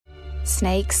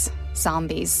Snakes,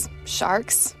 zombies,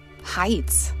 sharks,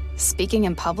 heights, speaking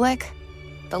in public.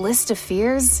 The list of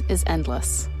fears is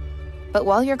endless. But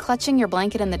while you're clutching your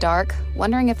blanket in the dark,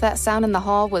 wondering if that sound in the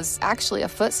hall was actually a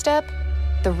footstep,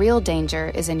 the real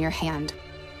danger is in your hand,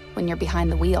 when you're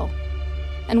behind the wheel.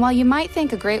 And while you might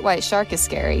think a great white shark is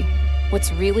scary,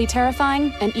 what's really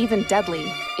terrifying and even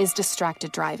deadly is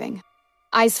distracted driving.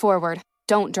 Eyes forward,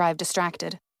 don't drive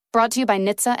distracted. Brought to you by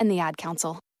NHTSA and the Ad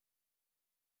Council.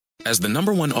 As the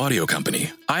 #1 audio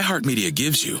company, iHeartMedia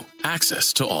gives you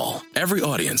access to all. Every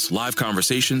audience, live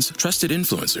conversations, trusted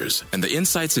influencers, and the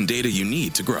insights and data you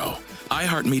need to grow.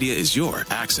 iHeartMedia is your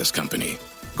access company.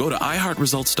 Go to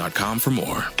iHeartResults.com for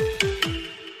more.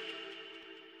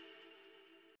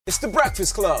 It's The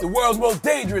Breakfast Club, the world's most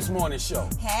dangerous morning show.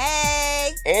 Hey!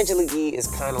 Angela Yee is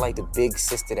kind of like the big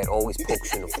sister that always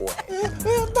pokes you in the forehead.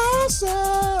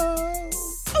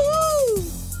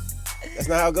 That's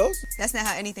not how it goes? That's not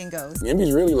how anything goes.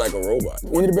 Yemi's really like a robot.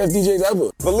 One of the best DJs ever.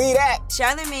 Believe that.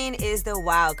 Charlamagne is the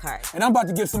wild card. And I'm about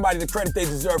to give somebody the credit they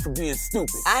deserve for being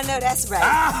stupid. I know that's right.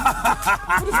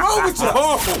 What is wrong with you?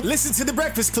 Oh. Listen to The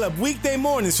Breakfast Club weekday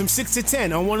mornings from 6 to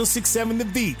 10 on 106.7 The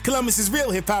Beat, Columbus's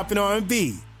real hip-hop and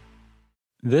R&B.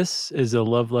 This is a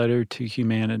love letter to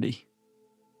humanity.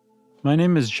 My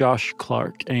name is Josh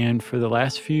Clark, and for the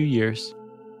last few years,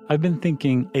 I've been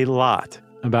thinking a lot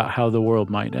about how the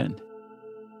world might end.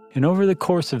 And over the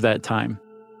course of that time,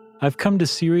 I've come to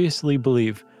seriously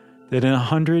believe that in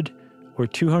 100 or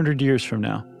 200 years from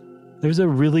now, there's a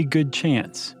really good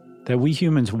chance that we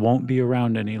humans won't be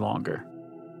around any longer,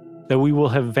 that we will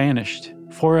have vanished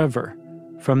forever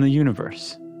from the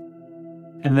universe,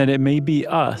 and that it may be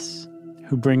us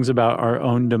who brings about our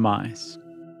own demise.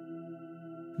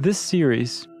 This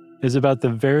series is about the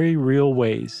very real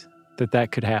ways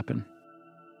that could happen.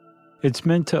 It's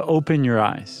meant to open your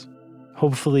eyes,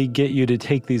 hopefully get you to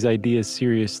take these ideas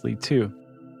seriously too,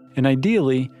 and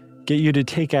ideally get you to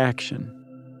take action.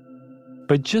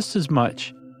 But just as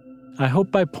much, I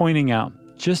hope by pointing out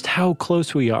just how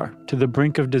close we are to the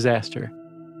brink of disaster,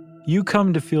 you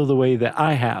come to feel the way that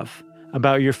I have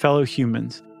about your fellow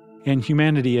humans and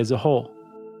humanity as a whole.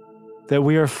 That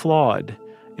we are flawed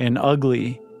and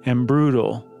ugly and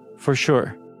brutal, for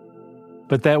sure,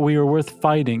 but that we are worth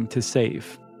fighting to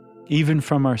save, even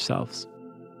from ourselves.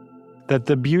 That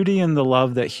the beauty and the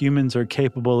love that humans are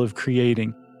capable of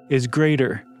creating is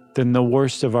greater than the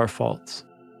worst of our faults.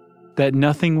 That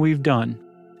nothing we've done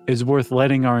is worth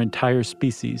letting our entire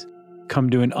species come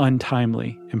to an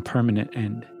untimely and permanent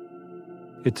end.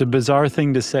 It's a bizarre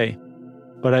thing to say,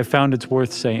 but I found it's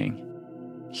worth saying.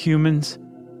 Humans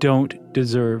don't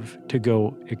deserve to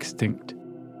go extinct.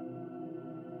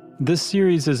 This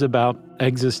series is about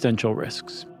existential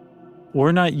risks.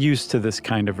 We're not used to this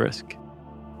kind of risk,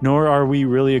 nor are we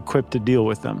really equipped to deal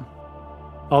with them.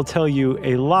 I'll tell you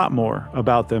a lot more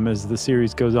about them as the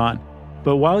series goes on,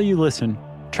 but while you listen,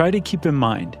 try to keep in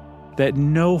mind that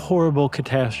no horrible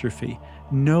catastrophe,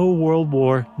 no world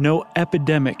war, no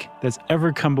epidemic that's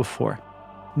ever come before,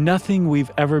 nothing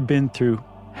we've ever been through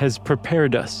has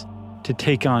prepared us to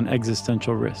take on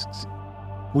existential risks.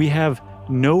 We have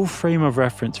no frame of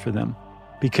reference for them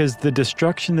because the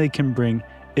destruction they can bring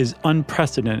is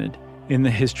unprecedented in the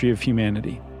history of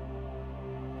humanity.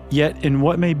 Yet, in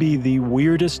what may be the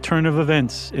weirdest turn of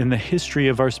events in the history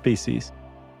of our species,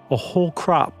 a whole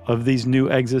crop of these new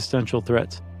existential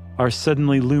threats are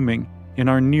suddenly looming in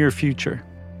our near future.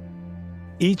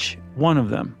 Each one of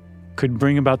them could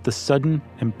bring about the sudden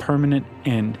and permanent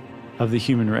end of the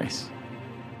human race.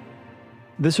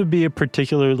 This would be a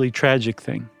particularly tragic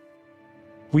thing.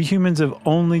 We humans have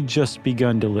only just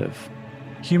begun to live.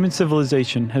 Human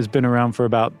civilization has been around for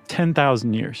about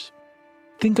 10,000 years.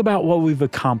 Think about what we've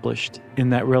accomplished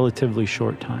in that relatively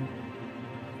short time.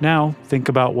 Now, think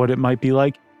about what it might be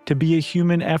like to be a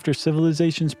human after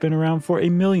civilization's been around for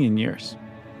 1,000,000 years,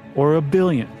 or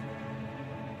 1,000,000,000.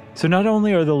 So not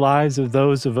only are the lives of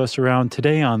those of us around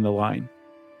today on the line,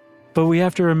 but we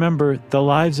have to remember the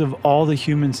lives of all the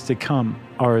humans to come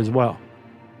are as well.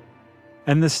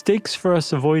 And the stakes for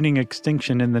us avoiding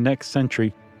extinction in the next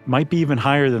century might be even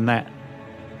higher than that.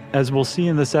 As we'll see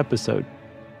in this episode,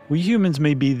 we humans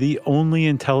may be the only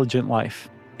intelligent life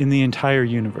in the entire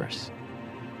universe.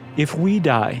 If we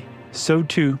die, so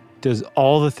too does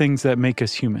all the things that make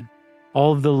us human.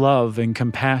 All of the love and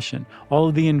compassion, all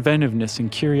of the inventiveness and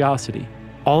curiosity,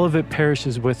 all of it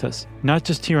perishes with us, not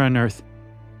just here on Earth,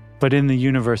 but in the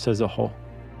universe as a whole.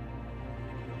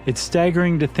 It's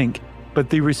staggering to think, but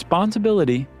the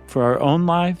responsibility for our own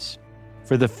lives,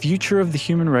 for the future of the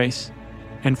human race,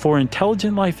 and for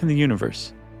intelligent life in the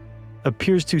universe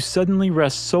appears to suddenly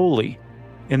rest solely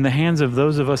in the hands of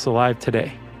those of us alive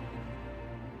today?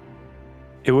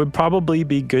 It would probably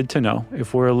be good to know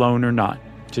if we're alone or not,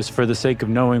 just for the sake of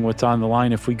knowing what's on the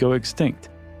line if we go extinct.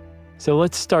 So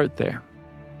let's start there.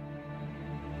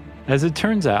 As it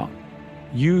turns out,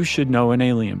 you should know an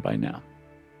alien by now.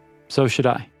 So should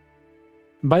I.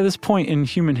 By this point in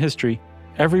human history,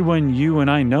 everyone you and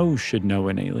I know should know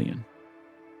an alien.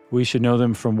 We should know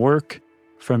them from work,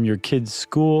 from your kid's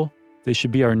school. They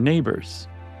should be our neighbors.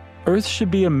 Earth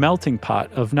should be a melting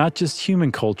pot of not just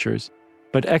human cultures,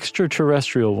 but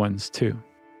extraterrestrial ones too.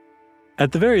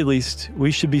 At the very least,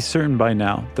 we should be certain by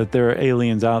now that there are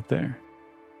aliens out there.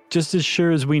 Just as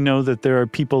sure as we know that there are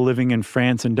people living in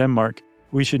France and Denmark,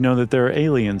 we should know that there are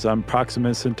aliens on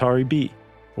Proxima Centauri b,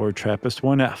 or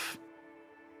TRAPPIST-1F.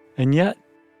 And yet,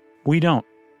 we don't.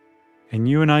 And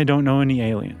you and I don't know any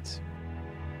aliens.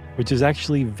 Which is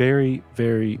actually very,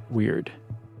 very weird.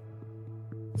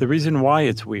 The reason why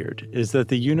it's weird is that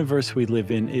the universe we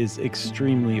live in is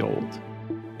extremely old.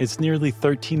 It's nearly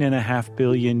 13.5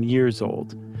 billion years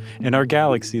old, and our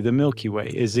galaxy, the Milky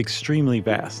Way, is extremely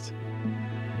vast.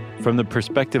 From the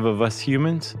perspective of us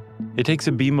humans, it takes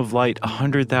a beam of light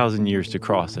 100,000 years to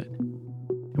cross it.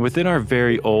 And within our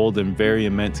very old and very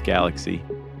immense galaxy,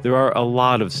 there are a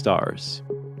lot of stars,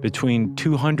 between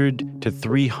 200 to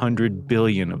 300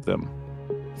 billion of them.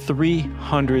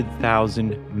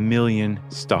 300,000 million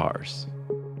stars.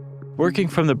 Working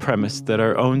from the premise that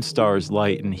our own star's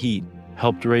light and heat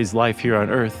helped raise life here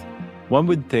on Earth, one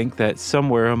would think that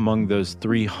somewhere among those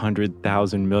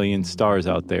 300,000 million stars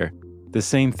out there, the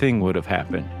same thing would have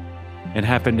happened, and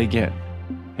happened again,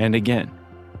 and again.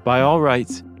 By all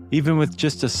rights, even with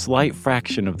just a slight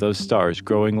fraction of those stars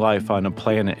growing life on a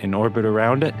planet in orbit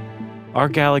around it, our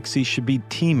galaxy should be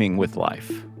teeming with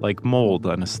life, like mold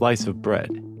on a slice of bread.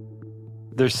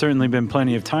 There's certainly been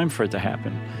plenty of time for it to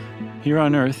happen. Here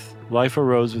on Earth, life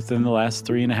arose within the last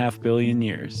 3.5 billion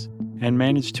years, and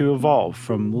managed to evolve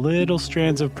from little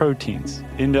strands of proteins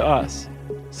into us,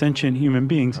 sentient human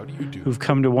beings who've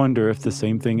come to wonder if the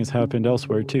same thing has happened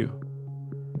elsewhere too.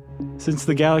 Since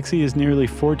the galaxy is nearly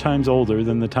 4 times older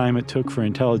than the time it took for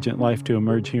intelligent life to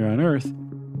emerge here on Earth,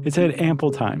 it's had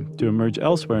ample time to emerge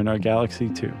elsewhere in our galaxy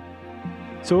too.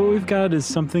 So what we've got is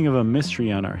something of a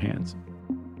mystery on our hands.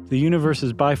 The universe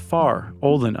is by far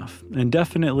old enough, and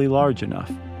definitely large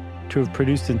enough, to have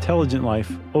produced intelligent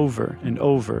life over and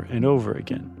over and over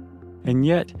again. And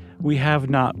yet, we have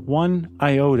not one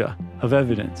iota of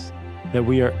evidence that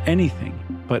we are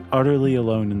anything but utterly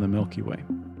alone in the Milky Way.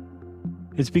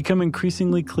 It's become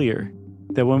increasingly clear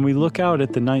that when we look out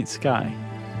at the night sky,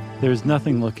 there's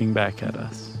nothing looking back at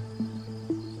us.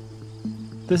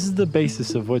 This is the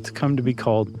basis of what's come to be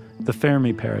called the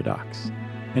Fermi Paradox,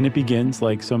 and it begins,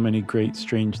 like so many great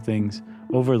strange things,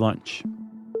 over lunch.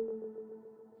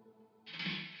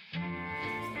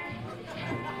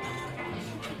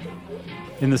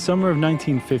 In the summer of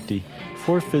 1950,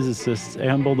 4 physicists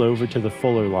ambled over to the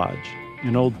Fuller Lodge,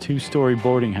 an old 2-story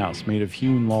boarding house made of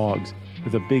hewn logs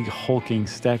with a big hulking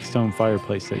stacked stone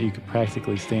fireplace that you could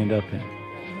practically stand up in.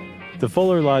 The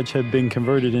Fuller Lodge had been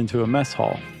converted into a mess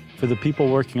hall for the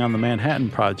people working on the Manhattan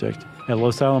Project at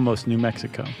Los Alamos, New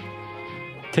Mexico.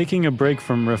 Taking a break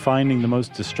from refining the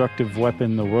most destructive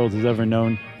weapon the world has ever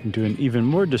known into an even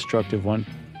more destructive one,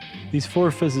 these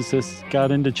 4 physicists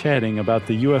got into chatting about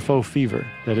the UFO fever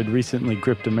that had recently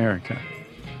gripped America.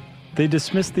 They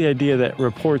dismissed the idea that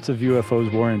reports of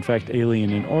UFOs were in fact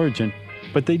alien in origin,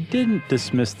 but they didn't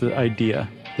dismiss the idea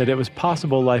that it was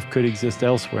possible life could exist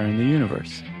elsewhere in the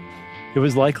universe. It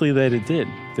was likely that it did,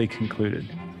 they concluded.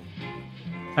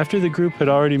 After the group had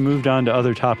already moved on to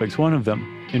other topics, one of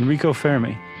them, Enrico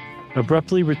Fermi,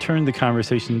 abruptly returned the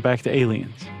conversation back to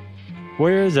aliens.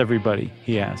 "Where is everybody?"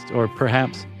 he asked, or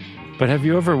perhaps, "But have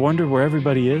you ever wondered where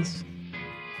everybody is?"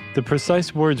 The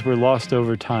precise words were lost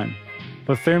over time,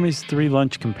 but Fermi's 3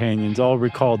 lunch companions all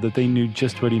recalled that they knew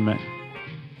just what he meant,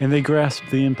 and they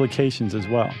grasped the implications as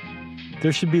well.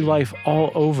 There should be life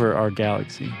all over our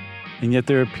galaxy, and yet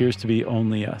there appears to be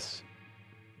only us.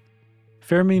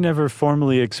 Fermi never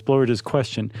formally explored his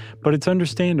question, but it's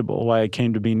understandable why it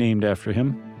came to be named after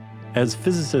him. As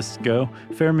physicists go,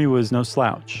 Fermi was no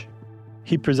slouch.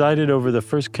 He presided over the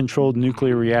first controlled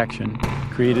nuclear reaction,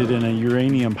 created in a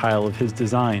uranium pile of his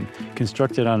design,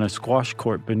 constructed on a squash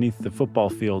court beneath the football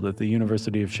field at the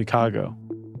University of Chicago.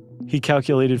 He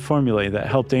calculated formulae that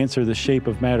helped answer the shape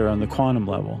of matter on the quantum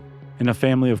level, and a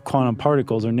family of quantum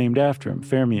particles are named after him,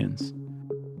 fermions.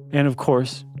 And of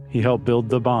course, he helped build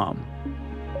the bomb.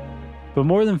 But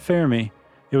more than Fermi,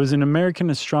 it was an American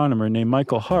astronomer named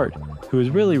Michael Hart who was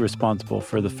really responsible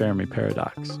for the Fermi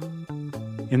Paradox.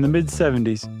 In the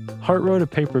mid-70s, Hart wrote a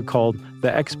paper called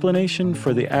The Explanation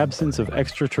for the Absence of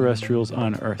Extraterrestrials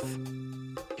on Earth.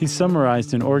 He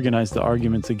summarized and organized the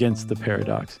arguments against the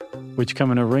paradox, which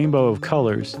come in a rainbow of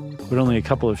colors with only a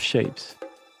couple of shapes.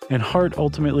 And Hart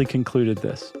ultimately concluded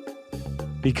this: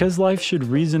 because life should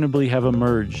reasonably have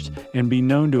emerged and be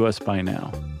known to us by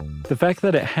now, the fact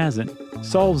that it hasn't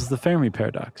solves the Fermi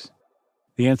Paradox.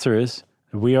 The answer is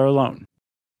that we are alone.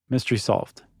 Mystery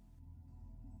solved.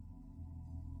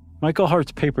 Michael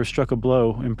Hart's paper struck a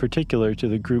blow in particular to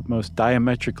the group most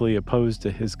diametrically opposed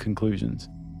to his conclusions: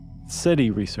 SETI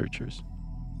researchers.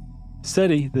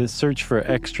 SETI, the Search for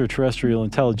Extraterrestrial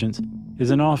Intelligence,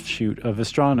 is an offshoot of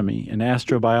astronomy and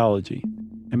astrobiology.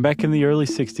 And back in the early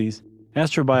 60s,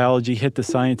 astrobiology hit the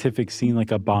scientific scene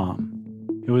like a bomb.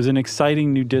 It was an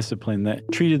exciting new discipline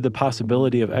that treated the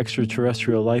possibility of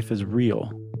extraterrestrial life as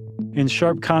real. In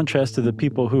sharp contrast to the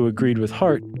people who agreed with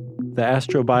Hart, the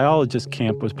astrobiologist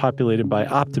camp was populated by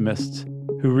optimists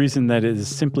who reasoned that it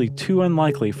is simply too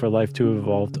unlikely for life to have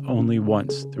evolved only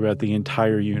once throughout the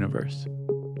entire universe.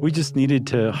 We just needed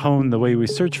to hone the way we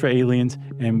search for aliens,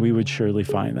 and we would surely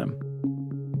find them.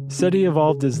 SETI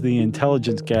evolved as the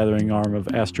intelligence-gathering arm of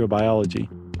astrobiology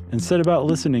and set about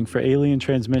listening for alien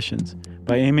transmissions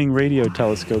by aiming radio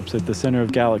telescopes at the center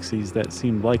of galaxies that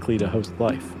seemed likely to host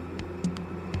life.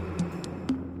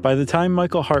 By the time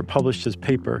Michael Hart published his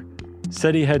paper,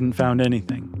 SETI hadn't found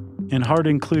anything, and Hart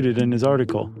included in his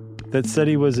article that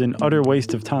SETI was an utter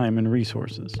waste of time and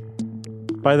resources.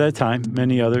 By that time,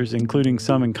 many others, including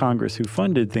some in Congress who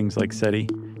funded things like SETI,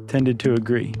 tended to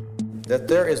agree that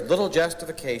there is little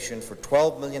justification for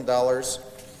 $12 million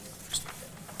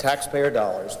taxpayer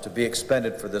dollars to be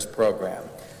expended for this program.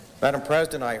 Madam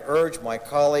President, I urge my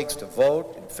colleagues to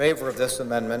vote in favor of this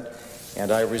amendment,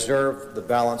 and I reserve the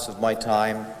balance of my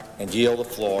time and yield the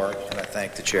floor, and I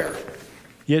thank the chair.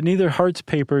 Yet neither Hart's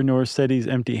paper nor SETI's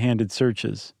empty-handed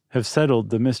searches have settled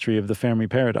the mystery of the Fermi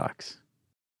Paradox.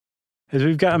 As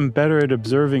we've gotten better at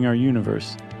observing our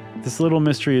universe, this little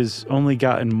mystery has only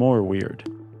gotten more weird.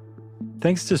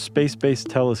 Thanks to space-based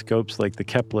telescopes like the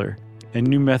Kepler and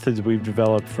new methods we've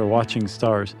developed for watching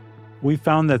stars, we've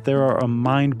found that there are a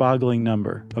mind-boggling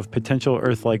number of potential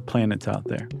Earth-like planets out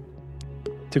there.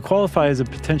 To qualify as a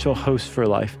potential host for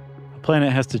life, a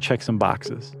planet has to check some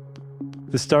boxes.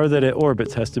 The star that it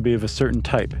orbits has to be of a certain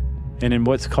type, and in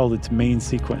what's called its main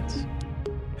sequence.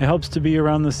 It helps to be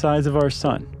around the size of our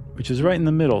sun, which is right in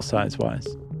the middle size-wise.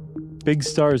 Big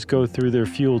stars go through their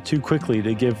fuel too quickly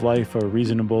to give life a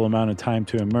reasonable amount of time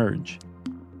to emerge.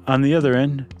 On the other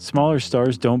end, smaller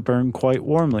stars don't burn quite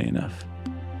warmly enough.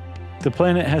 The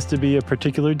planet has to be a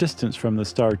particular distance from the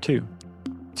star too.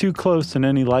 Too close and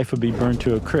any life would be burned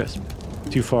to a crisp.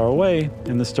 Too far away,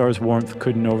 and the star's warmth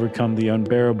couldn't overcome the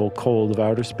unbearable cold of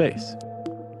outer space.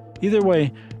 Either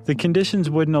way, the conditions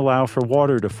wouldn't allow for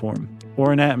water to form,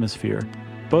 or an atmosphere,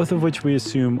 both of which we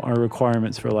assume are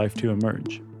requirements for life to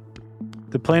emerge.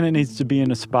 The planet needs to be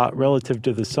in a spot relative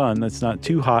to the sun that's not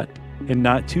too hot and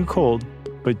not too cold,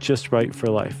 but just right for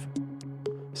life.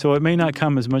 So it may not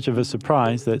come as much of a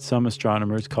surprise that some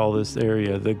astronomers call this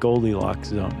area the Goldilocks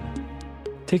zone.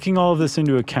 Taking all of this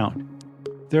into account,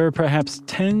 there are perhaps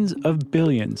tens of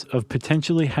billions of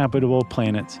potentially habitable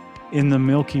planets in the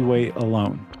Milky Way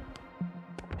alone.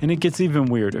 And it gets even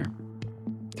weirder.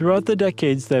 Throughout the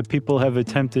decades that people have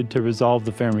attempted to resolve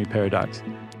the Fermi Paradox,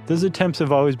 those attempts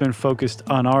have always been focused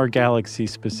on our galaxy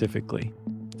specifically.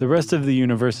 The rest of the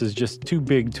universe is just too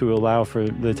big to allow for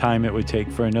the time it would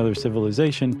take for another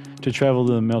civilization to travel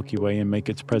to the Milky Way and make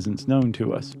its presence known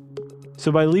to us.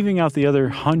 So by leaving out the other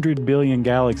 100 billion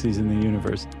galaxies in the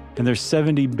universe and their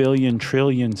 70 billion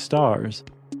trillion stars,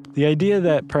 the idea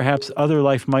that perhaps other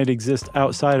life might exist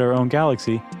outside our own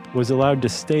galaxy was allowed to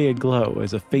stay aglow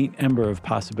as a faint ember of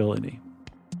possibility.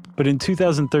 But in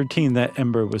 2013, that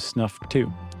ember was snuffed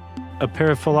too. A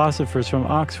pair of philosophers from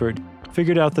Oxford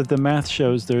figured out that the math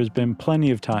shows there has been plenty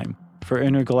of time for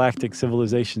intergalactic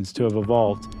civilizations to have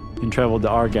evolved and traveled to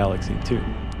our galaxy too.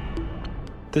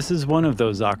 This is one of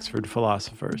those Oxford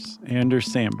philosophers,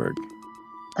 Anders Sandberg.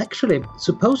 Actually,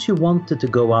 suppose you wanted to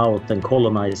go out and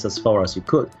colonize as far as you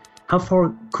could. How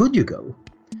far could you go?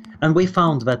 And we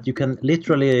found that you can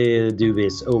literally do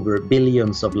this over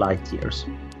billions of light years.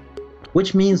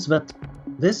 Which means that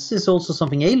this is also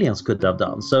something aliens could have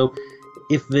done. So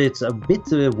if it's a bit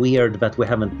weird that we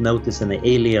haven't noticed any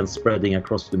aliens spreading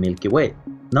across the Milky Way,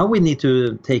 now we need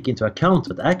to take into account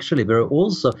that actually there are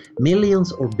also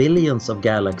millions or billions of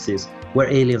galaxies where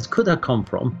aliens could have come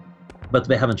from, but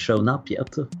they haven't shown up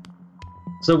yet.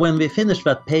 So when we finished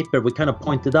that paper, we kind of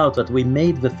pointed out that we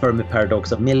made the Fermi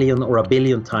Paradox a million or a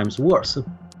billion times worse.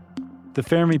 The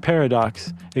Fermi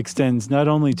Paradox extends not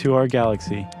only to our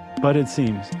galaxy, but it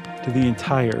seems to the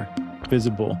entire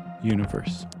visible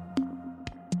universe.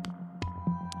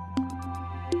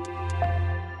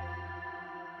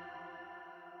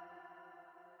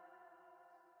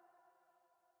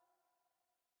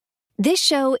 This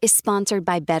show is sponsored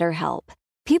by BetterHelp.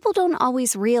 People don't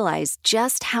always realize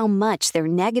just how much their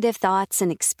negative thoughts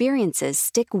and experiences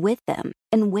stick with them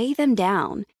and weigh them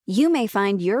down. You may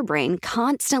find your brain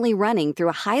constantly running through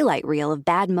a highlight reel of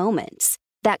bad moments.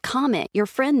 That comment your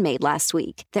friend made last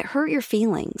week that hurt your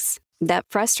feelings. That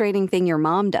frustrating thing your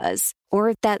mom does.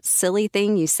 Or that silly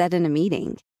thing you said in a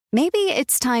meeting. Maybe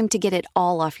it's time to get it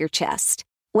all off your chest.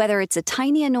 Whether it's a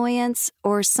tiny annoyance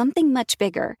or something much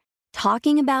bigger,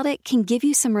 talking about it can give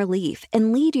you some relief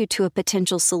and lead you to a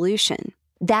potential solution.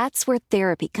 That's where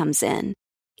therapy comes in.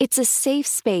 It's a safe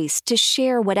space to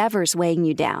share whatever's weighing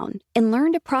you down and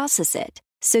learn to process it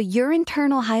so your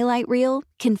internal highlight reel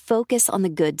can focus on the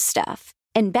good stuff.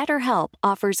 And BetterHelp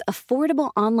offers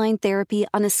affordable online therapy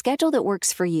on a schedule that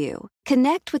works for you.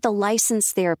 Connect with a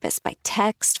licensed therapist by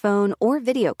text, phone, or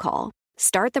video call.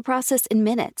 Start the process in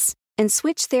minutes and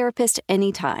switch therapist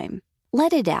anytime.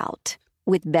 Let it out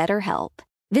with BetterHelp.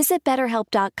 Visit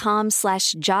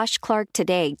BetterHelp.com/Josh Clark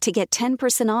today to get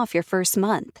 10% off your first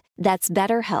month. That's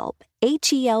BetterHelp,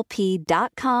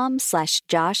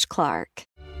 HELP.com/Josh Clark.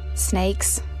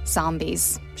 Snakes,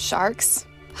 zombies, sharks,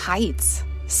 heights.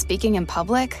 Speaking in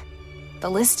public, the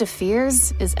list of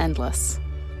fears is endless.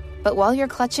 But while you're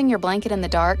clutching your blanket in the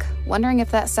dark, wondering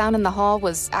if that sound in the hall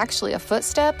was actually a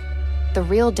footstep, the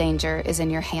real danger is in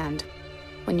your hand,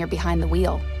 when you're behind the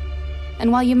wheel. And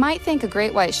while you might think a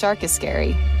great white shark is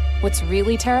scary, what's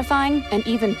really terrifying and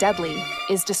even deadly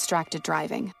is distracted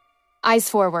driving. Eyes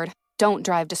forward, don't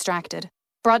drive distracted.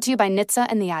 Brought to you by NHTSA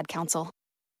and the Ad Council.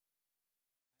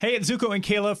 Hey, it's Zuko and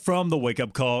Kayla from The Wake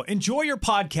Up Call. Enjoy your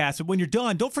podcast, but when you're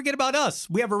done, don't forget about us.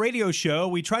 We have a radio show.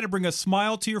 We try to bring a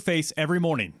smile to your face every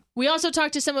morning. We also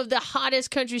talk to some of the hottest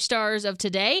country stars of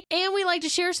today, and we like to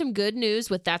share some good news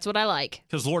with That's What I Like.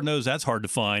 Because Lord knows that's hard to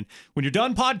find. When you're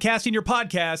done podcasting your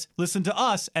podcast, listen to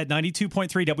us at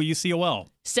 92.3 WCOL.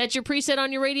 Set your preset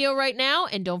on your radio right now,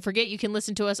 and don't forget you can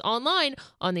listen to us online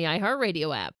on the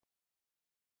iHeartRadio app.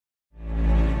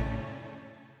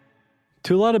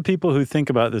 To a lot of people who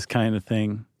think about this kind of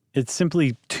thing, it's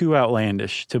simply too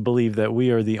outlandish to believe that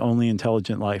we are the only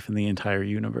intelligent life in the entire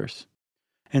universe.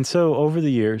 And so, over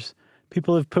the years,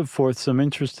 people have put forth some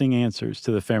interesting answers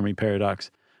to the Fermi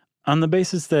Paradox on the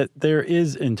basis that there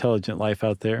is intelligent life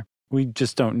out there, we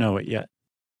just don't know it yet.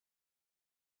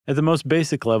 At the most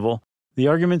basic level, the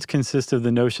arguments consist of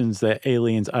the notions that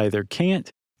aliens either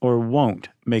can't or won't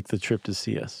make the trip to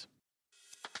see us.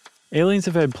 Aliens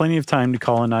have had plenty of time to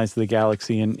colonize the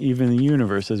galaxy and even the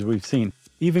universe, as we've seen,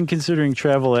 even considering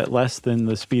travel at less than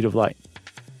the speed of light.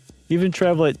 Even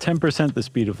travel at 10% the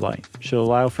speed of light should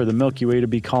allow for the Milky Way to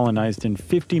be colonized in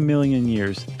 50 million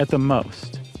years at the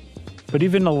most. But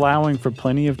even allowing for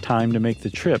plenty of time to make the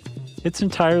trip, it's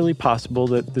entirely possible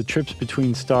that the trips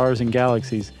between stars and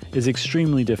galaxies is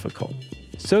extremely difficult.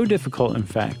 So difficult, in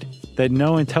fact, that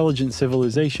no intelligent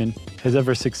civilization has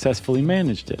ever successfully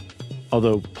managed it.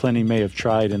 Although plenty may have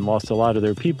tried and lost a lot of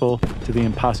their people to the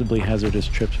impossibly hazardous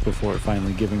trips before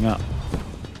finally giving up.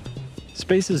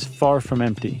 Space is far from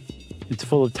empty. It's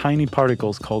full of tiny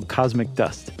particles called cosmic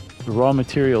dust, the raw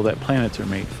material that planets are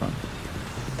made from.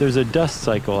 There's a dust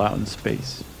cycle out in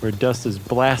space, where dust is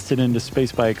blasted into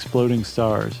space by exploding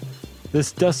stars.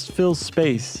 This dust fills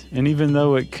space, and even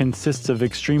though it consists of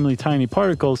extremely tiny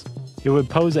particles, it would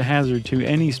pose a hazard to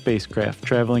any spacecraft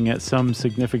traveling at some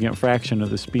significant fraction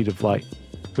of the speed of light,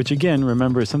 which again,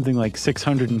 remember, is something like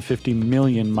 650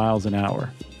 million miles an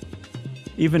hour.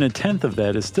 Even a tenth of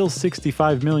that is still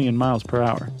 65 million miles per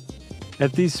hour.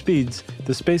 At these speeds,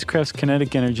 the spacecraft's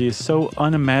kinetic energy is so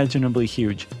unimaginably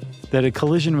huge that a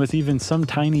collision with even some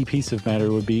tiny piece of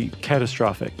matter would be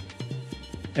catastrophic.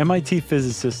 MIT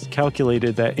physicists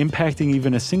calculated that impacting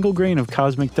even a single grain of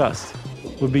cosmic dust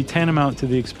would be tantamount to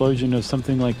the explosion of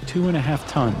something like 2.5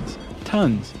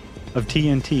 tons of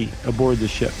TNT aboard the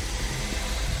ship.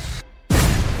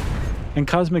 And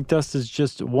cosmic dust is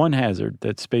just one hazard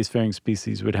that spacefaring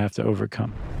species would have to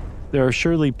overcome. There are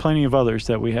surely plenty of others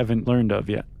that we haven't learned of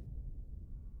yet.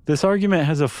 This argument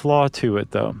has a flaw to it,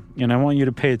 though, and I want you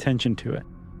to pay attention to it,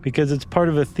 because it's part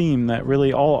of a theme that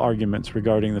really all arguments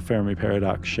regarding the Fermi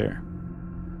Paradox share.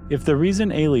 If the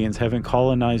reason aliens haven't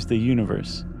colonized the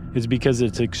universe is because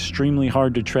it's extremely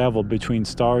hard to travel between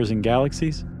stars and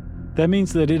galaxies, that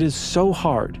means that it is so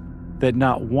hard that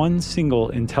not one single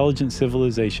intelligent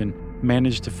civilization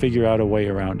managed to figure out a way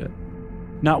around it.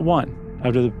 Not one,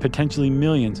 out of the potentially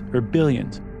millions or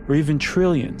billions or even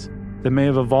trillions that may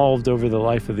have evolved over the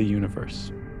life of the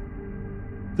universe.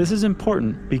 This is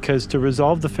important because to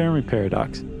resolve the Fermi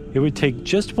Paradox, it would take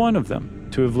just one of them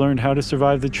to have learned how to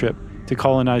survive the trip to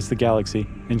colonize the galaxy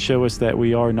and show us that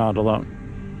we are not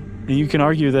alone. And you can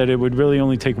argue that it would really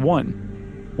only take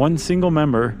one single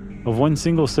member of one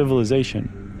single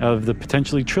civilization out of the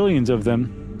potentially trillions of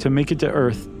them to make it to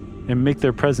Earth and make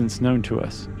their presence known to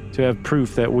us, to have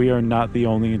proof that we are not the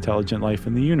only intelligent life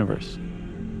in the universe.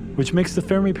 Which makes the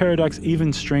Fermi Paradox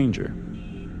even stranger,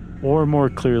 or more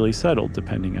clearly settled,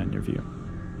 depending on your view.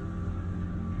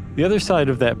 The other side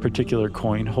of that particular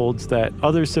coin holds that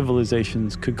other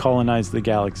civilizations could colonize the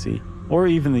galaxy, or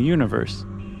even the universe.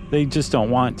 They just don't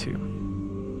want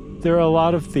to. There are a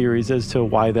lot of theories as to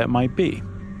why that might be.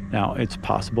 Now, it's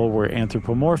possible we're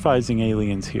anthropomorphizing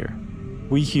aliens here.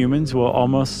 We humans will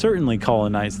almost certainly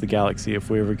colonize the galaxy if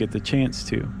we ever get the chance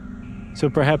to. So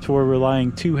perhaps we're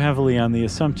relying too heavily on the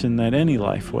assumption that any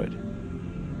life would.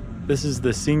 This is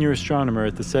the senior astronomer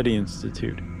at the SETI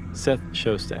Institute, Seth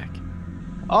Shostak.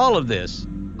 All of this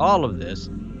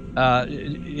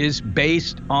is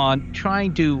based on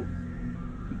trying to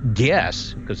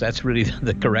guess, because that's really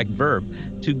the correct verb,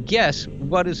 to guess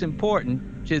what is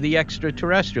important to the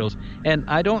extraterrestrials. And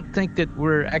I don't think that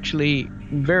we're actually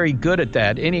very good at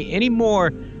that any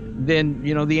more than,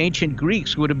 the ancient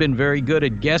Greeks would have been very good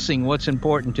at guessing what's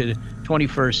important to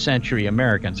 21st century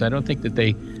Americans. I don't think that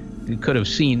they could have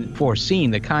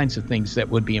foreseen the kinds of things that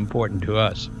would be important to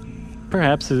us.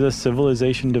 Perhaps as a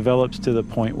civilization develops to the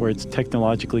point where it's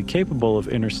technologically capable of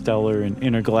interstellar and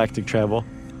intergalactic travel,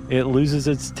 it loses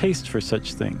its taste for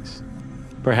such things.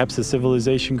 Perhaps the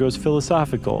civilization grows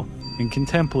philosophical and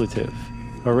contemplative,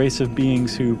 a race of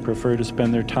beings who prefer to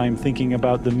spend their time thinking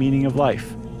about the meaning of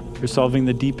life or solving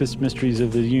the deepest mysteries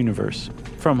of the universe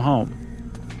from home.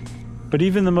 But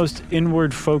even the most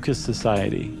inward-focused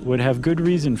society would have good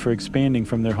reason for expanding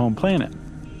from their home planet.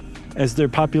 As their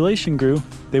population grew,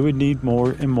 they would need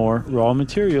more and more raw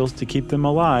materials to keep them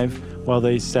alive while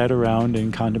they sat around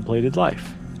and contemplated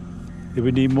life. They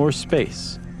would need more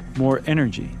space, more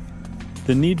energy.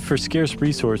 The need for scarce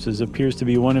resources appears to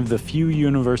be one of the few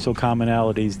universal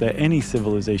commonalities that any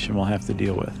civilization will have to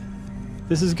deal with.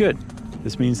 This is good.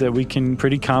 This means that we can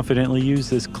pretty confidently use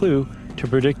this clue to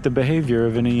predict the behavior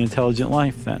of any intelligent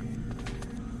life then.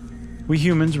 We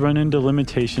humans run into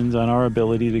limitations on our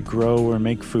ability to grow or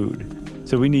make food,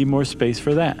 so we need more space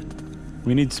for that.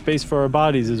 We need space for our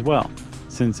bodies as well,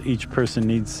 since each person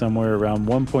needs somewhere around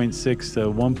 1.6 to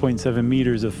 1.7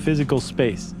 meters of physical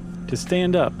space to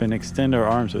stand up and extend our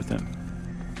arms with them.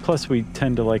 Plus, we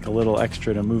tend to like a little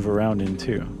extra to move around in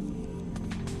too.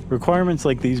 Requirements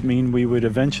like these mean we would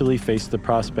eventually face the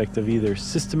prospect of either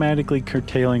systematically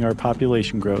curtailing our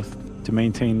population growth to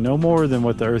maintain no more than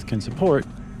what the Earth can support,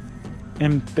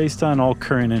 and based on all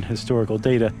current and historical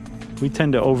data, we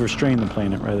tend to overstrain the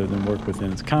planet rather than work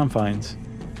within its confines,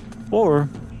 or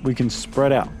we can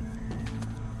spread out.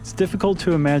 It's difficult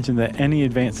to imagine that any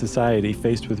advanced society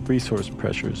faced with resource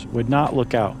pressures would not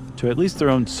look out to at least their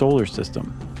own solar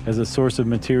system as a source of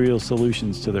material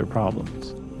solutions to their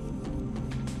problems.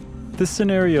 This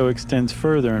scenario extends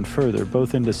further and further,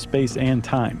 both into space and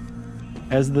time.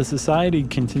 As the society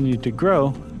continued to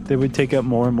grow, they would take up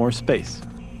more and more space.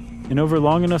 And over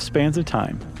long enough spans of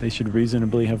time, they should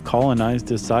reasonably have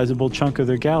colonized a sizable chunk of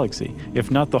their galaxy,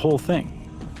 if not the whole thing,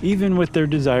 even with their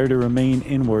desire to remain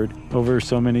inward over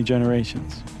so many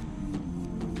generations.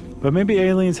 But maybe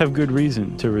aliens have good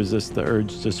reason to resist the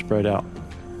urge to spread out.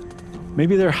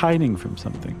 Maybe they're hiding from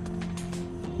something.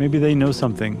 Maybe they know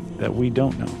something that we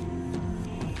don't know.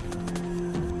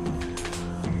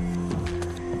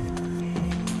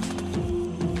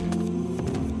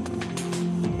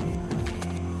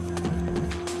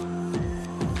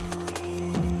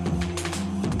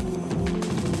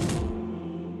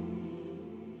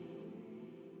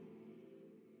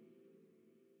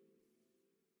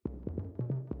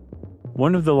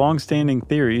 One of the long-standing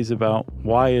theories about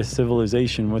why a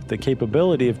civilization with the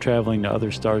capability of traveling to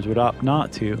other stars would opt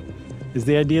not to is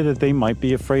the idea that they might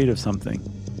be afraid of something.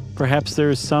 Perhaps there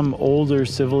is some older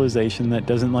civilization that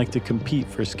doesn't like to compete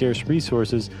for scarce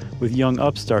resources with young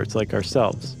upstarts like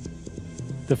ourselves.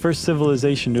 The first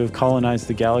civilization to have colonized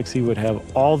the galaxy would have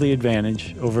all the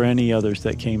advantage over any others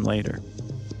that came later.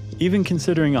 Even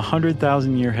considering a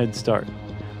 100,000-year head start,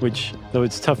 which, though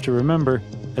it's tough to remember,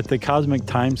 at the cosmic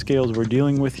timescales we're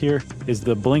dealing with here is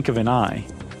the blink of an eye.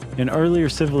 An earlier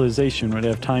civilization would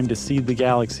have time to seed the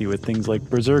galaxy with things like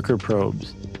berserker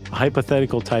probes, a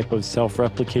hypothetical type of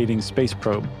self-replicating space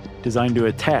probe designed to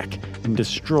attack and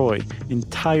destroy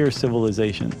entire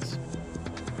civilizations.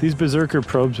 These berserker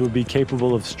probes would be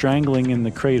capable of strangling in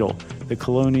the cradle the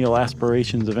colonial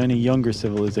aspirations of any younger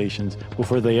civilizations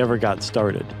before they ever got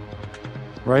started.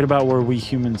 Right about where we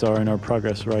humans are in our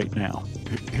progress right now.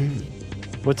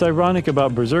 What's ironic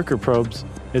about berserker probes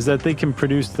is that they can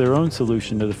produce their own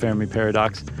solution to the Fermi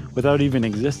Paradox without even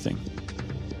existing.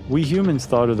 We humans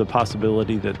thought of the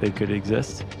possibility that they could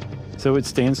exist, so it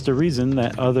stands to reason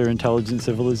that other intelligent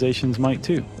civilizations might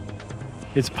too.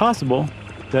 It's possible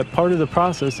that part of the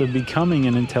process of becoming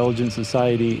an intelligent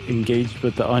society engaged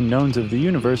with the unknowns of the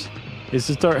universe is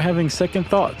to start having second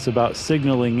thoughts about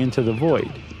signaling into the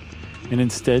void, and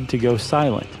instead to go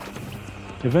silent.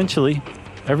 Eventually,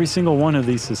 every single one of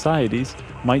these societies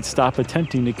might stop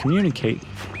attempting to communicate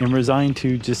and resign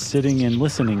to just sitting and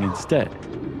listening instead.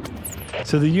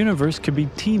 So the universe could be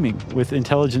teeming with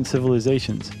intelligent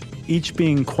civilizations, each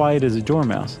being quiet as a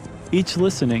dormouse, each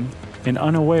listening and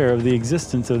unaware of the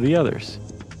existence of the others.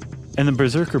 And the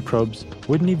berserker probes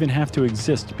wouldn't even have to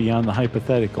exist beyond the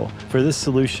hypothetical for this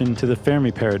solution to the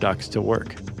Fermi Paradox to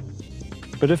work.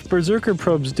 But if berserker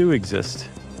probes do exist,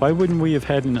 why wouldn't we have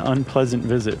had an unpleasant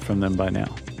visit from them by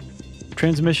now?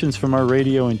 Transmissions from our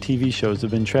radio and TV shows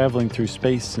have been traveling through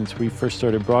space since we first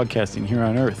started broadcasting here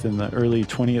on Earth in the early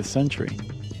 20th century.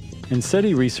 And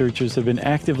SETI researchers have been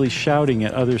actively shouting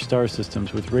at other star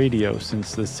systems with radio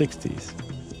since the 60s.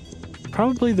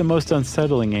 Probably the most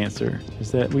unsettling answer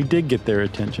is that we did get their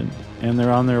attention, and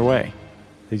they're on their way.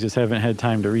 They just haven't had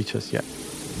time to reach us yet.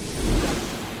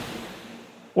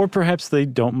 Or perhaps they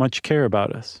don't much care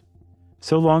about us,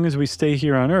 so long as we stay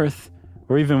here on Earth,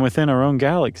 or even within our own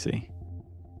galaxy.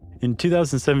 In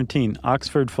 2017,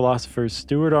 Oxford philosophers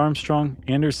Stuart Armstrong,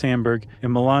 Anders Sandberg,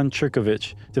 and Milan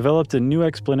Čurković developed a new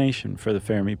explanation for the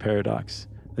Fermi Paradox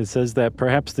that says that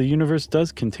perhaps the universe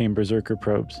does contain berserker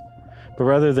probes, but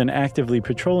rather than actively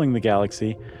patrolling the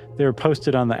galaxy, they are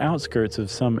posted on the outskirts of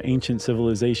some ancient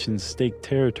civilization's staked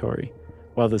territory,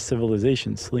 while the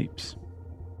civilization sleeps.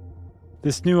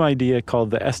 This new idea,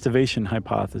 called the estivation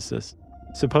hypothesis,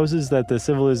 supposes that the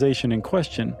civilization in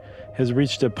question has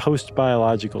reached a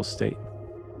post-biological state.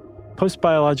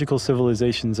 Post-biological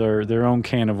civilizations are their own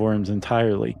can of worms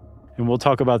entirely, and we'll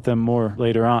talk about them more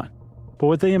later on. But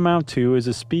what they amount to is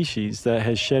a species that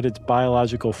has shed its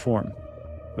biological form,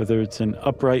 whether it's an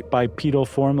upright bipedal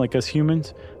form like us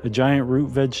humans, a giant root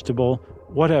vegetable,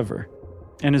 whatever,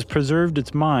 and has preserved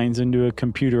its minds into a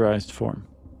computerized form.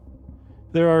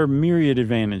 There are myriad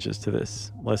advantages to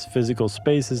this. Less physical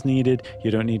space is needed,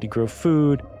 you don't need to grow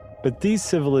food, but these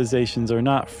civilizations are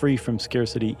not free from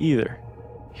scarcity either.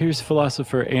 Here's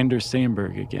philosopher Anders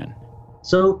Sandberg again.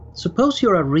 So, suppose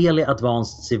you're a really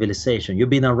advanced civilization.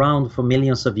 You've been around for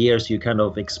millions of years, you kind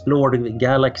of explored the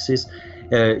galaxies,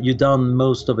 you've done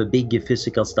most of the big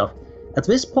physical stuff. At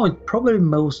this point, probably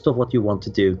most of what you want to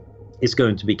do is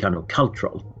going to be kind of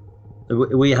cultural.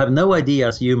 We have no idea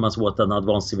as humans what an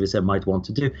advanced civilization might want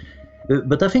to do.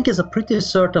 But I think it's a pretty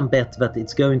certain bet that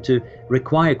it's going to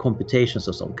require computations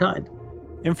of some kind.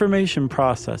 Information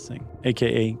processing,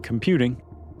 aka computing,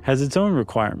 has its own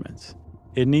requirements.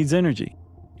 It needs energy,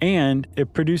 and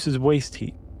it produces waste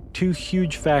heat, two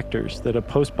huge factors that a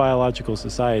post-biological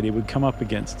society would come up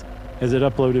against as it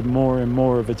uploaded more and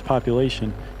more of its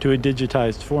population to a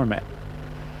digitized format.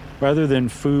 Rather than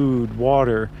food,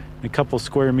 water, and a couple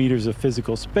square meters of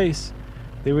physical space,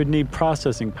 they would need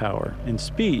processing power and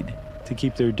speed to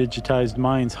keep their digitized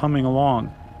minds humming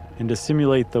along and to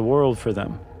simulate the world for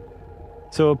them.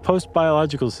 So a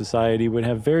post-biological society would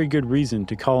have very good reason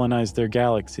to colonize their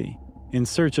galaxy in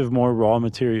search of more raw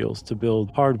materials to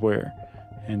build hardware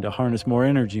and to harness more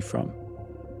energy from.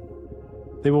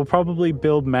 They will probably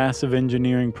build massive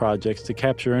engineering projects to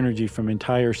capture energy from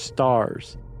entire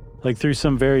stars, like through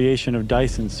some variation of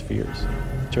Dyson spheres,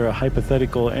 which are a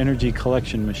hypothetical energy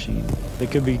collection machine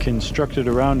that could be constructed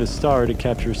around a star to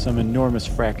capture some enormous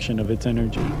fraction of its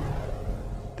energy.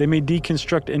 They may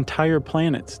deconstruct entire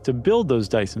planets to build those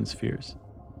Dyson spheres,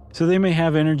 so they may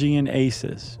have energy in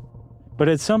ACEs. But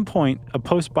at some point, a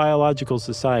post-biological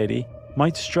society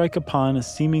might strike upon a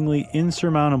seemingly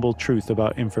insurmountable truth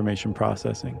about information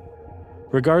processing.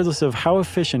 Regardless of how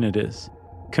efficient it is,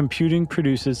 computing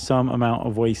produces some amount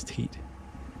of waste heat.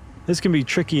 This can be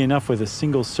tricky enough with a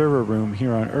single server room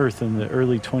here on Earth in the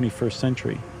early 21st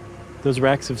century. Those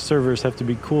racks of servers have to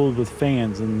be cooled with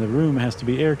fans and the room has to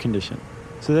be air-conditioned.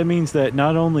 So that means that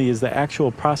not only is the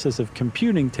actual process of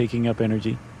computing taking up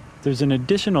energy, there's an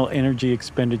additional energy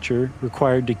expenditure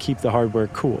required to keep the hardware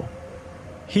cool.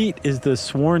 Heat is the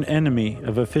sworn enemy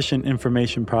of efficient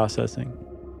information processing.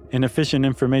 And efficient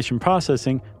information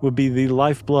processing would be the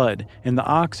lifeblood and the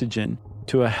oxygen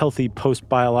to a healthy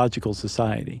post-biological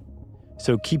society.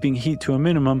 so keeping heat to a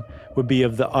minimum would be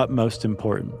of the utmost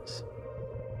importance.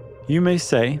 You may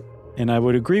say, and I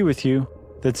would agree with you,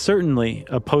 that certainly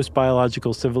a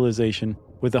post-biological civilization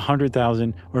with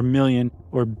 100,000 or million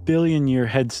or billion-year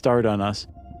head start on us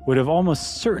would have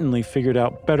almost certainly figured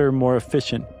out better, more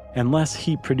efficient, and less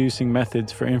heat-producing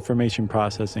methods for information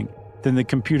processing than the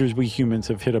computers we humans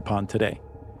have hit upon today.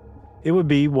 It would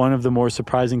be one of the more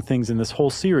surprising things in this whole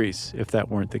series if that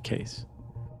weren't the case.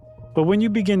 But when you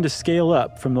begin to scale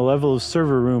up from the level of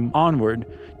server room onward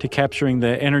to capturing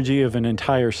the energy of an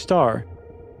entire star,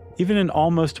 even an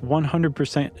almost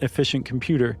 100% efficient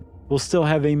computer will still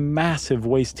have a massive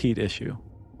waste heat issue.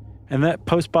 And that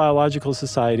post-biological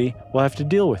society will have to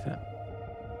deal with it.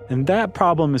 And that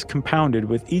problem is compounded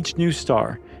with each new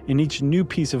star and each new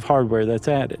piece of hardware that's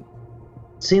added.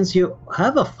 Since you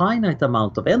have a finite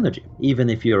amount of energy, even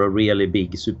if you're a really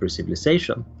big super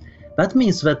civilization, that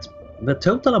means that the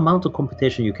total amount of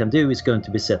computation you can do is going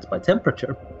to be set by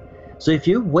temperature. So if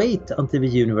you wait until the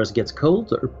universe gets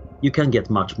colder, you can get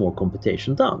much more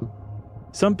computation done.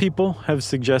 Some people have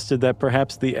suggested that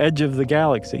perhaps the edge of the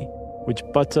galaxy, which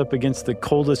butts up against the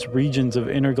coldest regions of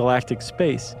intergalactic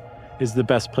space, is the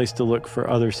best place to look for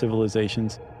other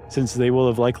civilizations, since they will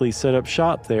have likely set up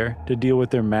shop there to deal with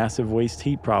their massive waste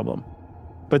heat problem.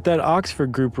 But that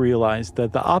Oxford group realized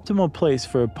that the optimal place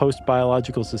for a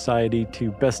post-biological society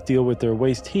to best deal with their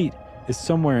waste heat is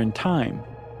somewhere in time,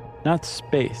 not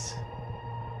space.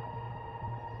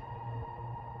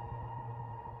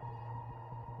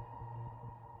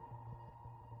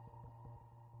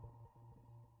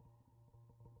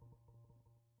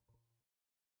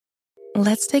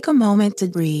 Let's take a moment to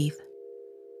breathe.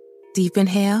 Deep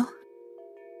inhale.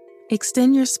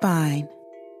 Extend your spine.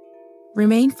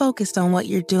 Remain focused on what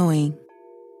you're doing.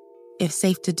 If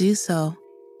safe to do so,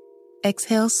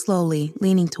 exhale slowly,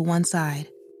 leaning to one side.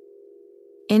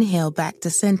 Inhale back to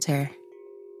center.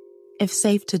 If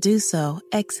safe to do so,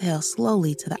 exhale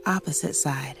slowly to the opposite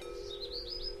side.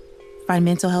 Find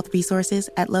mental health resources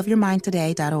at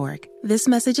loveyourmindtoday.org. This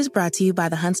message is brought to you by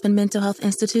the Huntsman Mental Health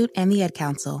Institute and the Ad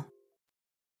Council.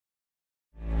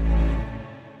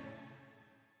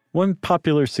 One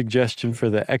popular suggestion for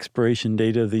the expiration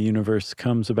date of the universe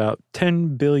comes about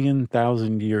 10 billion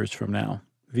thousand years from now,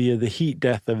 via the heat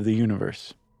death of the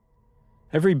universe.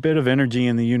 Every bit of energy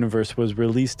in the universe was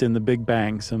released in the Big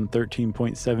Bang some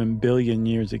 13.7 billion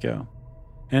years ago.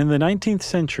 And in the 19th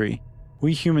century,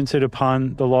 we humans hit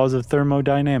upon the laws of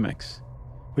thermodynamics,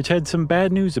 which had some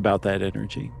bad news about that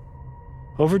energy.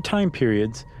 Over time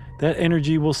periods, that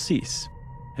energy will cease,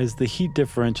 as the heat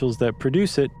differentials that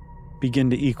produce it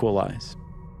begin to equalize.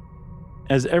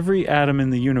 As every atom in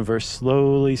the universe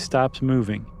slowly stops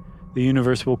moving, the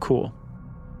universe will cool.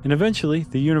 And eventually,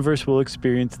 the universe will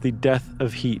experience the death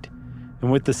of heat.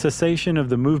 And with the cessation of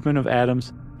the movement of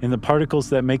atoms and the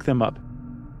particles that make them up,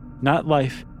 not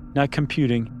life, not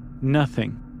computing,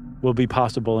 nothing will be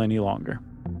possible any longer.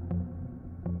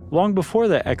 Long before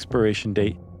that expiration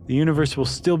date, the universe will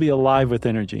still be alive with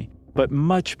energy, but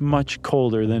much, much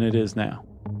colder than it is now.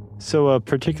 So a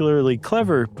particularly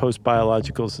clever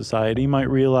post-biological society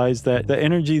might realize that the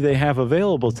energy they have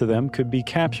available to them could be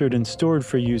captured and stored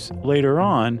for use later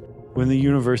on when the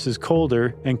universe is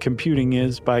colder and computing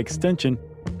is, by extension,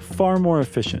 far more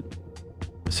efficient.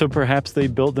 So perhaps they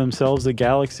built themselves a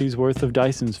galaxy's worth of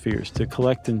Dyson spheres to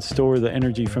collect and store the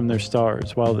energy from their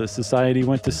stars while the society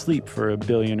went to sleep for a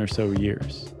billion or so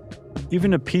years.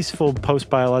 Even a peaceful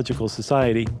post-biological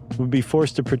society would be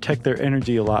forced to protect their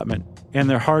energy allotment and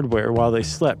their hardware while they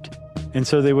slept, and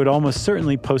so they would almost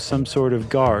certainly post some sort of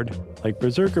guard, like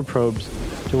berserker probes,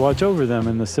 to watch over them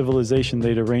and the civilization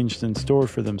they'd arranged and stored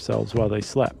for themselves while they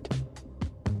slept.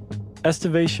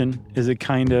 Estivation is a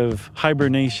kind of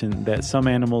hibernation that some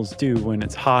animals do when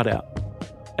it's hot out,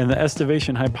 and the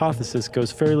estivation hypothesis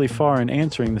goes fairly far in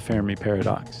answering the Fermi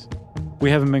Paradox. We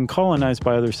haven't been colonized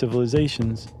by other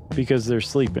civilizations because they're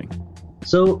sleeping.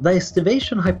 So the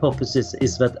estivation hypothesis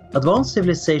is that advanced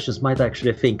civilizations might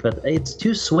actually think that it's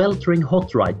too sweltering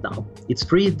hot right now. It's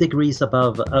 3 degrees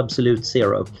above absolute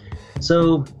zero.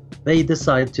 So they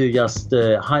decide to just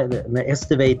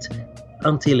estivate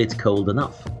until it's cold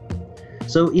enough.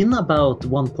 So in about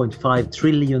 1.5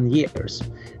 trillion years,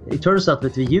 it turns out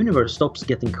that the universe stops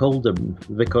getting colder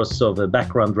because of the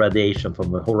background radiation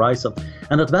from the horizon.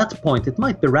 And at that point, it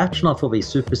might be rational for the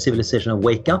super civilization to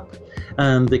wake up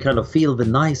and they kind of feel the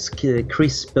nice,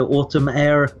 crisp autumn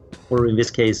air, or in this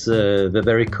case, the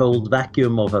very cold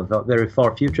vacuum of a very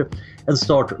far future, and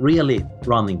start really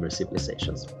running their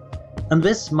civilizations. And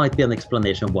this might be an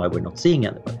explanation why we're not seeing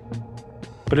anybody.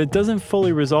 But it doesn't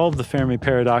fully resolve the Fermi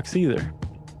Paradox either.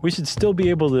 we should still be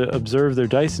able to observe their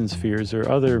Dyson spheres or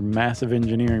other massive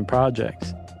engineering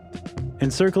projects.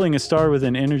 Encircling a star with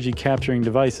an energy-capturing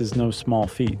device is no small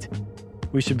feat.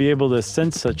 We should be able to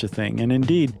sense such a thing, and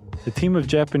indeed, a team of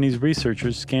Japanese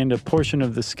researchers scanned a portion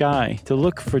of the sky to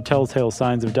look for telltale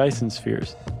signs of Dyson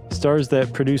spheres, stars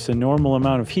that produce a normal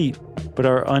amount of heat but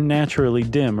are unnaturally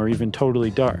dim or even totally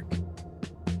dark.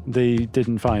 They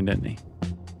didn't find any.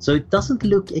 So it doesn't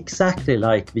look exactly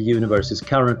like the universe is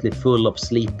currently full of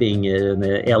sleeping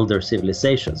elder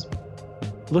civilizations.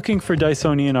 Looking for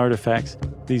Dysonian artifacts,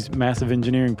 these massive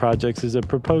engineering projects, is a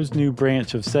proposed new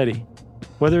branch of SETI.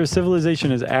 Whether a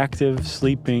civilization is active,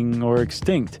 sleeping, or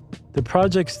extinct, the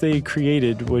projects they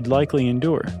created would likely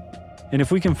endure. And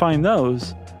if we can find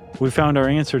those, we've found our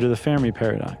answer to the Fermi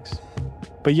Paradox.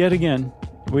 But yet again,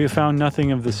 we have found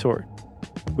nothing of the sort.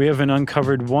 We haven't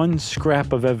uncovered one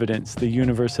scrap of evidence the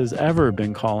universe has ever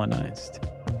been colonized.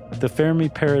 The Fermi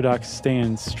Paradox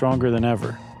stands stronger than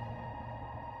ever.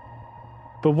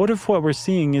 But what if what we're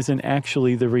seeing isn't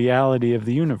actually the reality of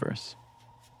the universe?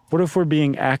 What if we're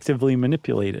being actively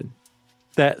manipulated?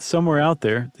 That somewhere out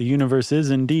there, the universe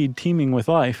is indeed teeming with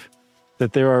life,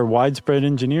 that there are widespread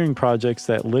engineering projects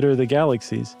that litter the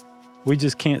galaxies. We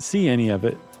just can't see any of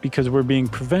it because we're being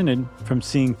prevented from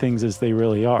seeing things as they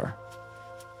really are.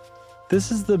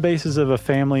 This is the basis of a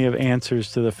family of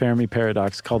answers to the Fermi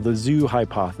Paradox called the Zoo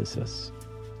hypothesis.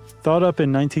 Thought up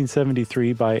in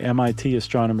 1973 by MIT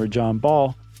astronomer John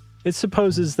Ball, it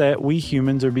supposes that we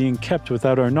humans are being kept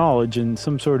without our knowledge in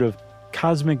some sort of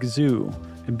cosmic zoo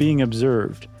and being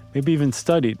observed, maybe even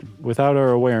studied, without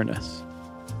our awareness.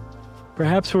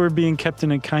 Perhaps we're being kept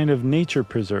in a kind of nature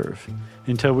preserve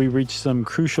until we reach some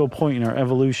crucial point in our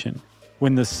evolution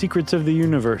when the secrets of the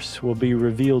universe will be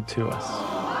revealed to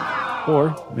us.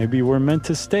 Or maybe we're meant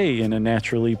to stay in a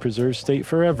naturally preserved state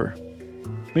forever.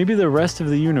 Maybe the rest of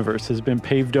the universe has been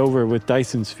paved over with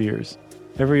Dyson spheres,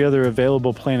 every other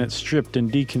available planet stripped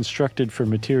and deconstructed for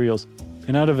materials,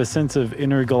 and out of a sense of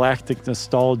intergalactic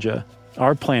nostalgia,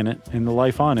 our planet and the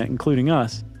life on it, including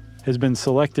us, has been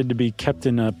selected to be kept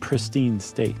in a pristine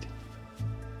state.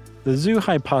 The zoo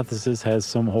hypothesis has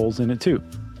some holes in it too,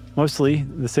 mostly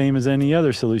the same as any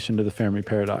other solution to the Fermi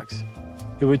Paradox.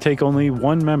 It would take only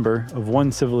one member of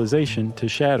one civilization to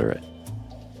shatter it.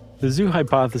 The zoo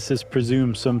hypothesis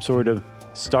presumes some sort of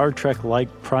Star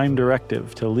Trek-like prime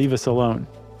directive to leave us alone,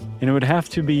 and it would have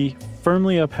to be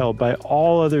firmly upheld by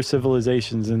all other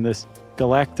civilizations in this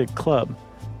galactic club,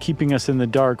 keeping us in the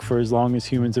dark for as long as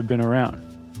humans have been around.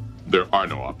 There are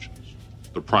no options.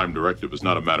 The prime directive is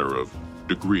not a matter of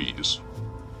degrees.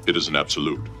 It is an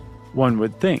absolute. One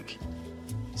would think.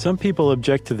 Some people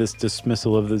object to this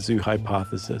dismissal of the zoo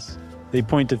hypothesis. They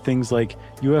point to things like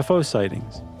UFO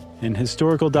sightings and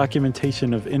historical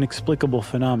documentation of inexplicable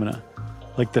phenomena,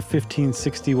 like the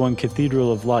 1561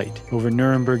 Cathedral of Light over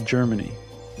Nuremberg, Germany.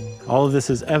 All of this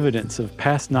is evidence of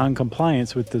past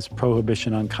non-compliance with this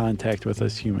prohibition on contact with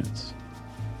us humans.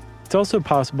 It's also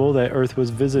possible that Earth was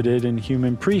visited in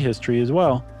human prehistory as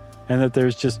well, and that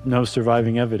there's just no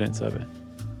surviving evidence of it.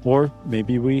 Or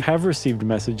maybe we have received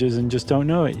messages and just don't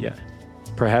know it yet.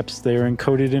 Perhaps they are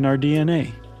encoded in our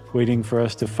DNA, waiting for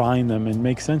us to find them and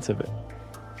make sense of it.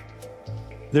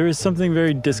 There is something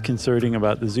very disconcerting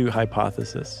about the zoo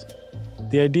hypothesis.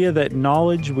 The idea that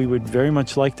knowledge we would very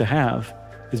much like to have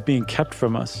is being kept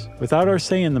from us without our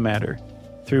say in the matter,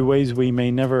 through ways we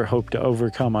may never hope to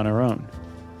overcome on our own.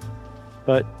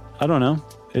 But, I don't know,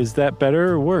 is that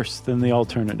better or worse than the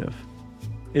alternative?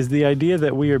 Is the idea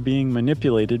that we are being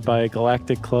manipulated by a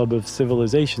galactic club of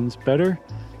civilizations better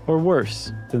or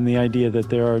worse than the idea that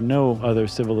there are no other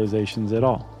civilizations at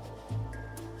all?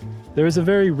 There is a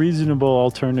very reasonable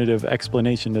alternative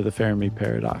explanation to the Fermi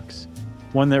Paradox,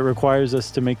 one that requires us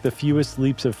to make the fewest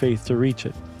leaps of faith to reach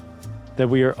it, that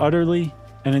we are utterly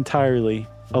and entirely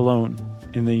alone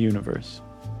in the universe.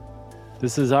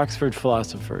 This is Oxford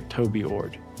philosopher Toby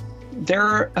Ord. There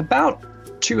are about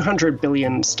 200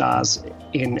 billion stars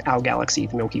in our galaxy,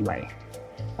 the Milky Way.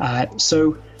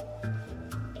 So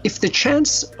if the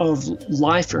chance of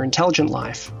life or intelligent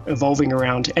life evolving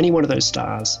around any one of those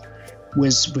stars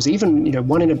was even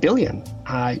 1 in a billion,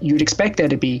 you'd expect there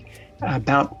to be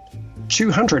about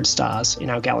 200 stars in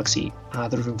our galaxy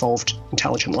that have evolved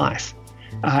intelligent life.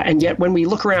 And yet when we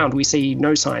look around, we see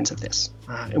no signs of this.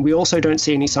 And we also don't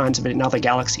see any signs of it in other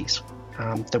galaxies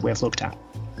that we've looked at.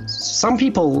 Some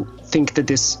people think that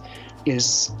this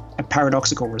is a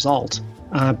paradoxical result,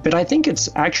 but I think it's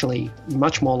actually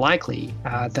much more likely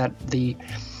that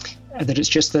it's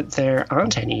just that there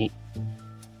aren't any.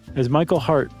 As Michael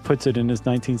Hart puts it in his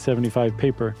 1975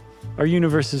 paper, our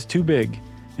universe is too big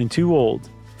and too old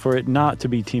for it not to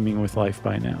be teeming with life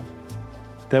by now.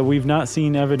 That we've not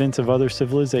seen evidence of other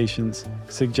civilizations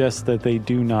suggests that they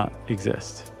do not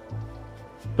exist.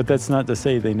 But that's not to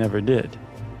say they never did.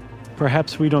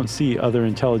 Perhaps we don't see other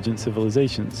intelligent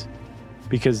civilizations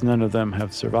because none of them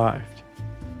have survived.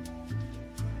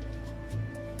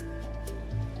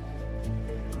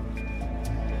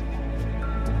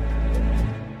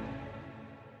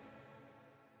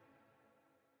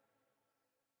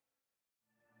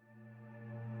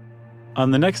 On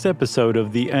the next episode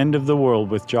of The End of the World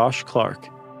with Josh Clark.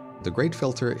 The great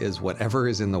filter is whatever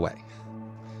is in the way.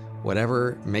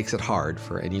 Whatever makes it hard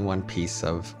for any one piece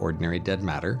of ordinary dead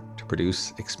matter to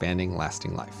produce expanding,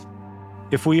 lasting life.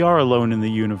 If we are alone in the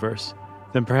universe,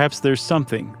 then perhaps there's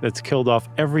something that's killed off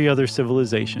every other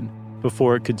civilization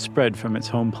before it could spread from its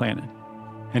home planet.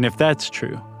 And if that's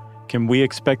true, can we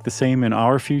expect the same in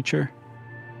our future?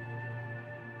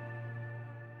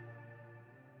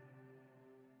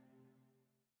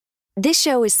 This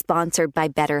show is sponsored by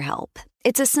BetterHelp.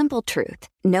 It's a simple truth.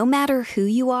 No matter who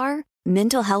you are,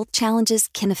 mental health challenges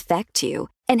can affect you,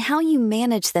 and how you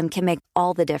manage them can make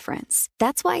all the difference.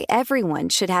 That's why everyone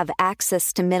should have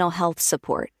access to mental health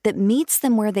support that meets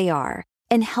them where they are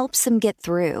and helps them get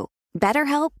through.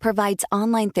 BetterHelp provides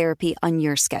online therapy on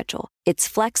your schedule. It's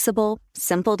flexible,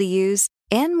 simple to use,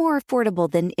 and more affordable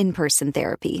than in-person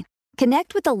therapy.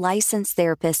 Connect with a licensed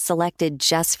therapist selected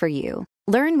just for you.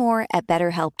 Learn more at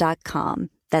BetterHelp.com.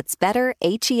 That's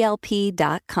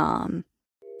BetterHelp.com.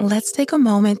 Let's take a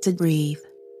moment to breathe.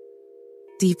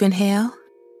 Deep inhale.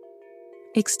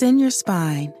 Extend your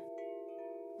spine.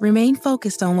 Remain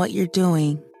focused on what you're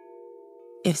doing.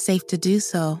 If safe to do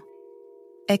so,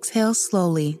 exhale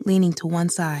slowly, leaning to one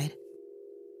side.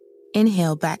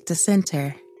 Inhale back to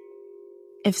center.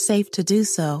 If safe to do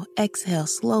so, exhale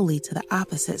slowly to the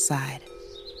opposite side.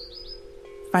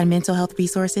 Find mental health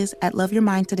resources at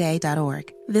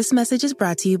loveyourmindtoday.org. This message is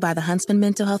brought to you by the Huntsman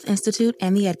Mental Health Institute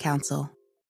and the Ad Council.